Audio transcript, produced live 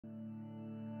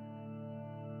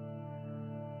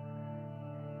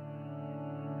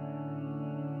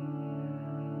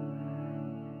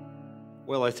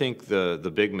Well, I think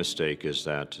the big mistake is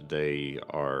that they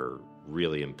are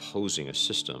really imposing a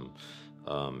system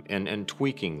and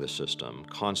tweaking the system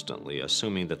constantly,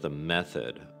 assuming that the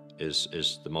method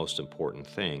is the most important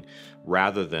thing,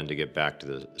 rather than to get back to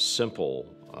the simple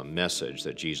message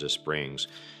that Jesus brings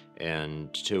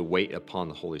and to wait upon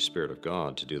the Holy Spirit of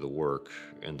God to do the work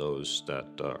in those that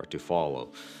are to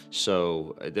follow.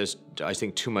 So there's, I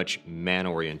think, too much man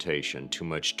orientation, too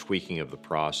much tweaking of the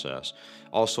process,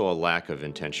 also a lack of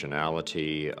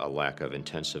intentionality, a lack of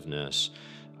intensiveness.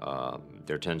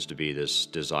 There tends to be this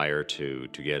desire to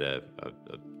get a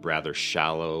rather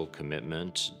shallow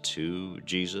commitment to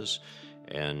Jesus,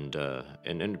 and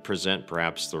present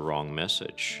perhaps the wrong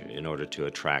message in order to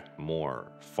attract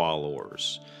more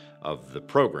followers of the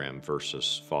program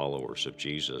versus followers of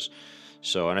Jesus.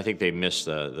 So, and I think they miss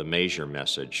the major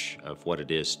message of what it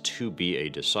is to be a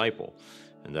disciple,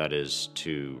 and that is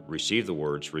to receive the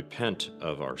words, repent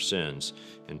of our sins,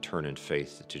 and turn in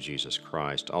faith to Jesus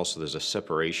Christ. Also, there's a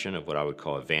separation of what I would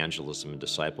call evangelism and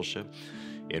discipleship,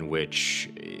 in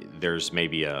which there's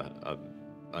maybe an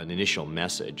initial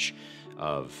message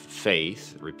of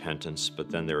faith, repentance,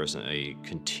 but then there is a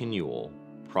continual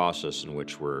process in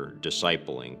which we're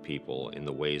discipling people in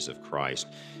the ways of Christ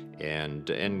and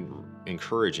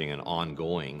encouraging an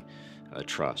ongoing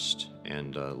trust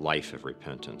and life of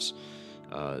repentance.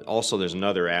 Also, there's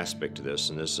another aspect to this,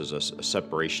 and this is a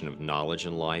separation of knowledge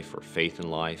in life or faith in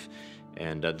life,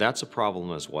 and that's a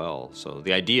problem as well. So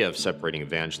the idea of separating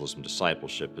evangelism and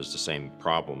discipleship is the same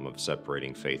problem of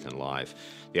separating faith and life.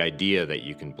 The idea that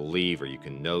you can believe or you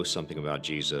can know something about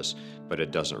Jesus, but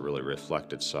it doesn't really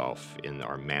reflect itself in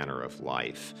our manner of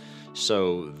life.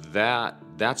 So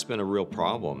that's been a real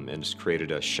problem, and it's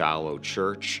created a shallow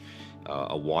church,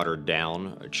 a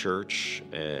watered-down church.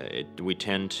 We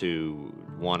tend to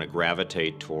want to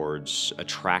gravitate towards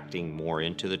attracting more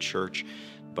into the church,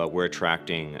 but we're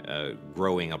attracting a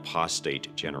growing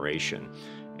apostate generation,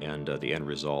 and the end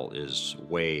result is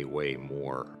way, way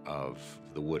more of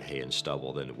the wood, hay, and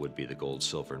stubble than it would be the gold,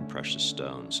 silver, and precious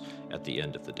stones at the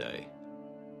end of the day.